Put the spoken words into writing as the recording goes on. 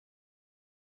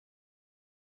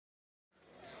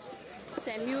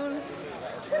Samuel.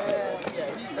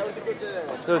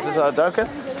 Is dat Duncan?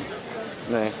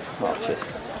 Nee. Oh, shit.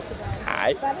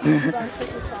 Hi.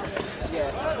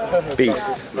 Beef.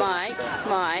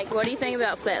 Mike, what do you think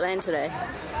about Flatland today?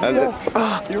 There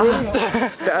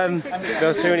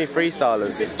was too many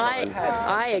freestylers.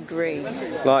 I agree.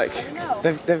 Like,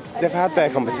 they've had their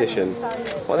competition.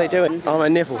 What are they doing? Oh, my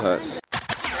nipple hurts.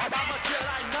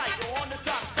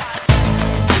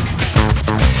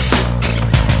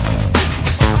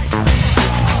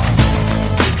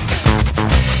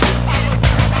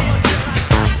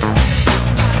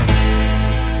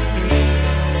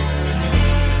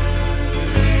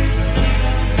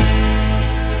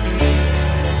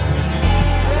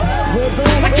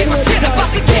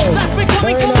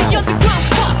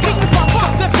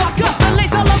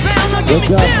 Give me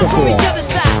sound from the other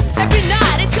side. Every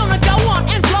night it's gonna go on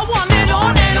and flow on and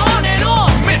on and on and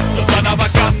on. Mr. Son of a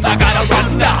gun, I gotta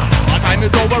run now. My time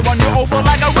is over, run you over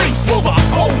like a Range Rover.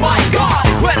 Oh my God,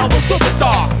 incredible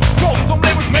superstar. Throw some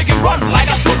labels, make it run like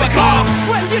a supercar.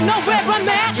 Well, you know where I'm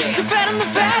at. The fat and the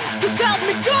fat, just help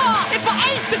me God. If I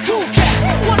ain't the cool cat,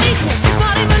 what equal? It's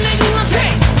not even legal on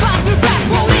taste. I'll be back,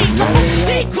 police, no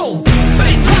sequel.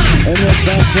 Baseline,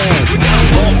 we got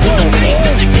rules on the things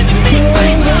that they're giving me.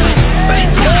 Baseline.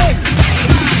 Baseline.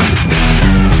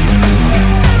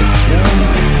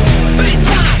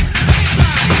 Baseline.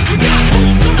 We got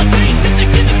rules on the things that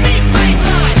they're giving me.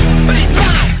 Baseline.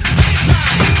 Baseline.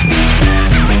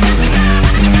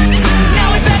 Now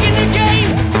we're back in the game.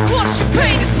 The quarter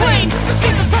champagne is plain. The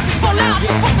singer suckers fall out.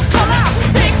 The fuckers call out.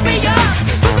 Pick me up,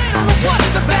 but they don't know what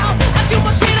it's about. I do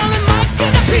my shit on the mic,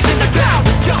 get a piece in the crowd.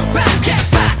 Jump back, get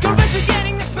back. Or is you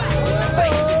getting this back?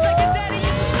 Face is like a daddy,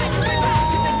 you just make me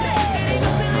back.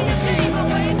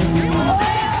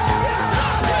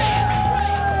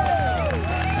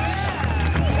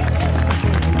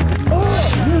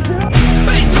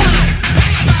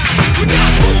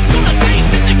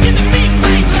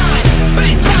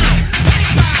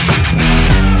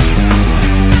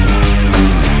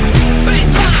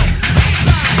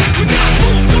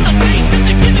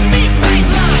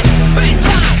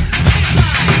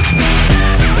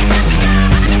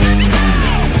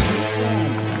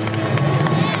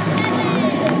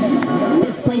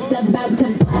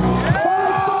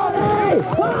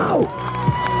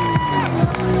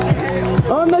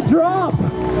 On the drop!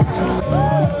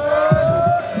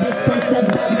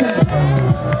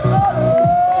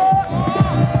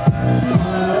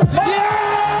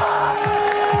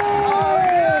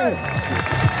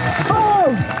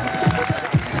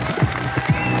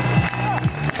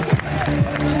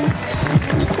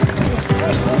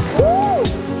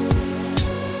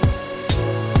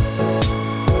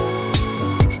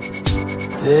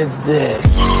 It's dead.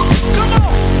 Come on!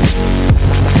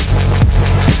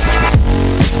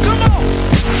 Come on!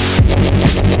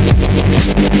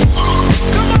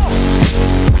 Come on!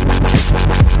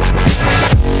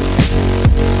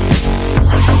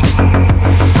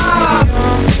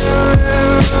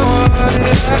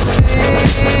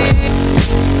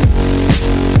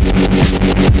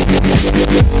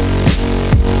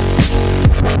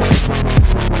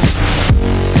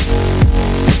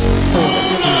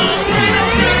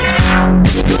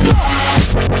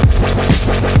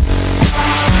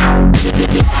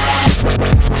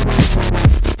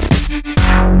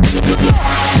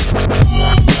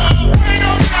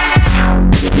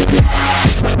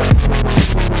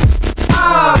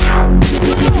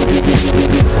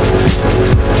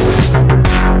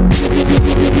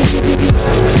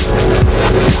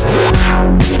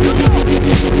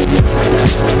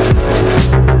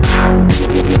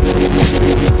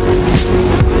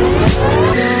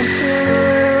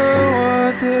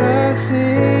 What did I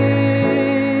see?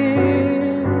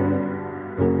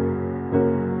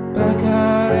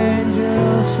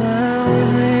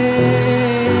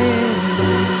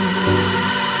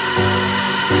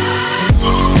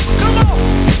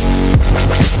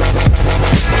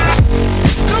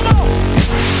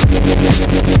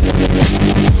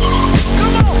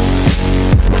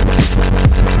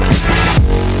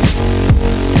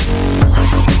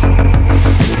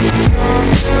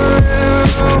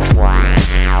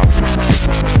 Wow.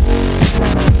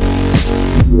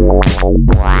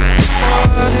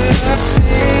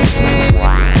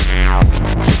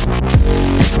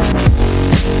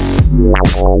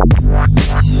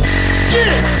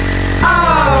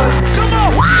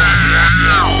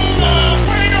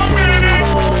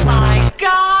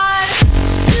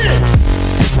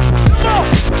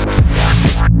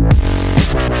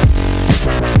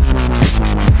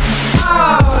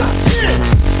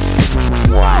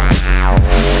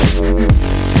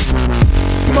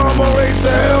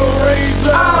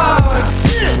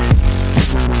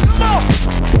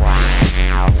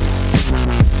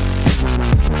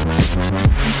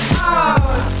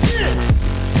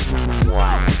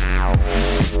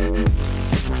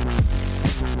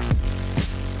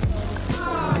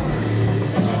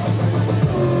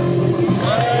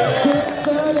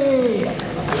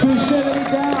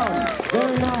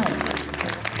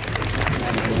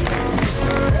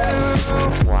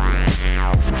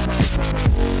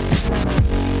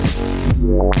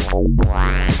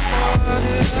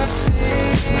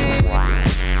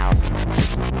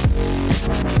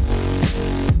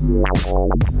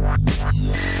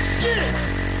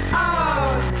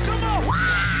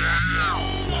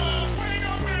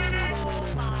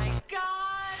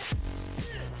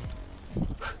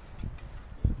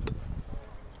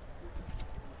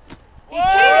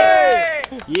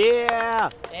 Yeah!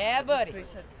 Ja, buddy.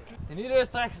 Den lille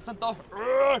stræk, sådan dog.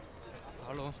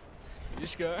 Hallo.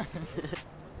 Jyske.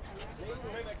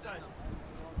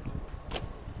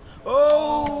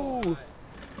 Oh!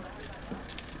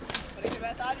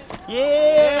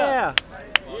 Yeah!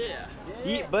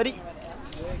 Yeah, buddy.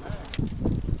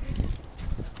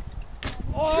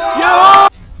 Yo!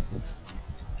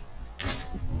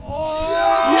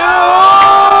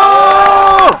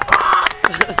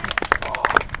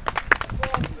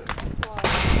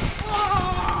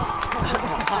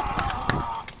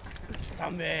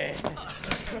 Zombie.